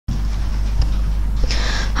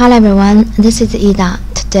Hello everyone, this is Ida.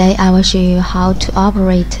 Today I will show you how to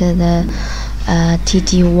operate the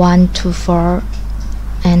TD124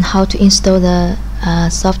 and how to install the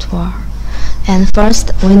software. And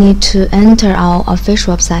first we need to enter our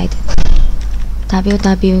official website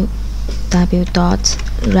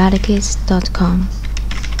www.retekess.com,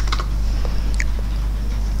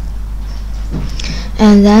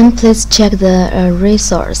 and then please check the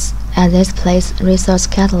resource at this place, resource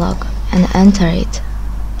catalog, and enter it.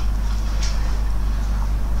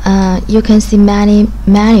 You can see many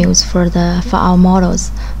menus for our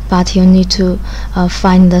models, but you need to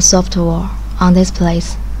find the software on this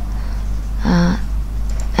place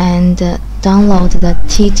and download the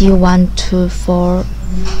TD124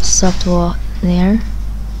 software there,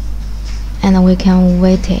 and we can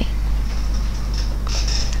wait it.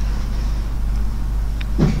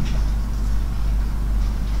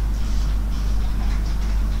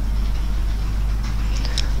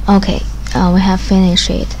 Okay, we have finished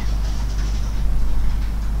it.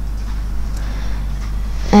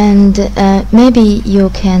 And maybe you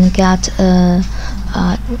can get a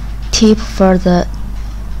tip for the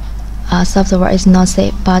software is not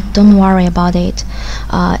safe, but don't worry about it.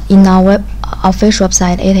 In our official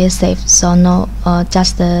website it is safe, so no,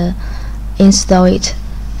 just install it.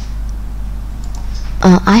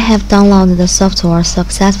 I have downloaded the software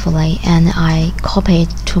successfully, and I copy it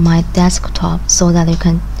to my desktop so that you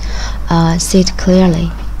can see it clearly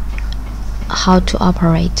how to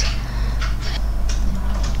operate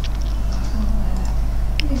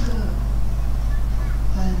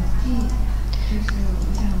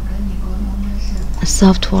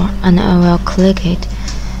software, and I will click it.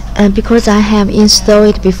 And because I have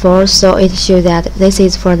installed it before, so it shows that this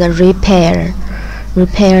is for the repair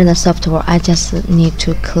the software. I just need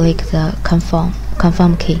to click the confirm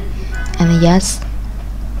key, and yes.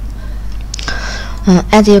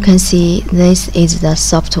 As you can see, this is the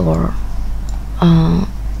software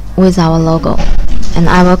with our logo, and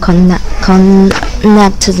I will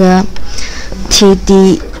connect the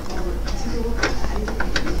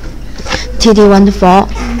TD124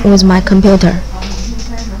 with my computer.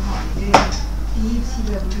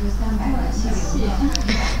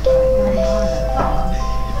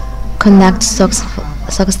 Connect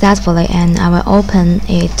successfully, and I will open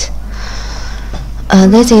it.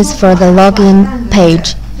 This is for the login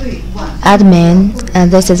page, admin, and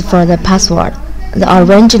this is for the password. The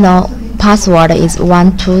original password is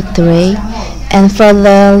 123, and for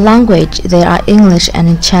the language they are English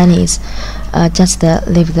and Chinese. Just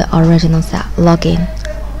leave the original login.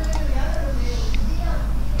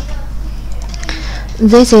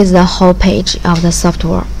 This is the whole page of the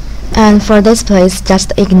software, and for this place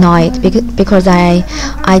just ignore it because I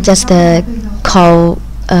just call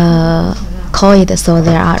it, so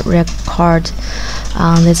there are record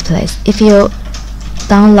on this place. If you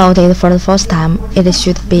download it for the first time, it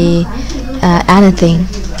should be anything,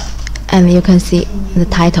 and you can see the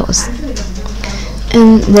titles.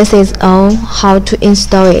 And this is all how to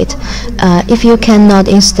install it. If you cannot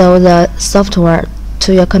install the software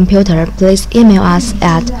to your computer, please email us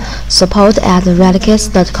at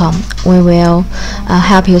support@retekess.com. We will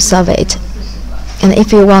help you solve it. And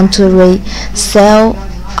if you want to resell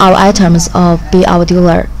our items or be our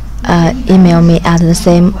dealer, email me at the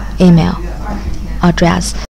same email address.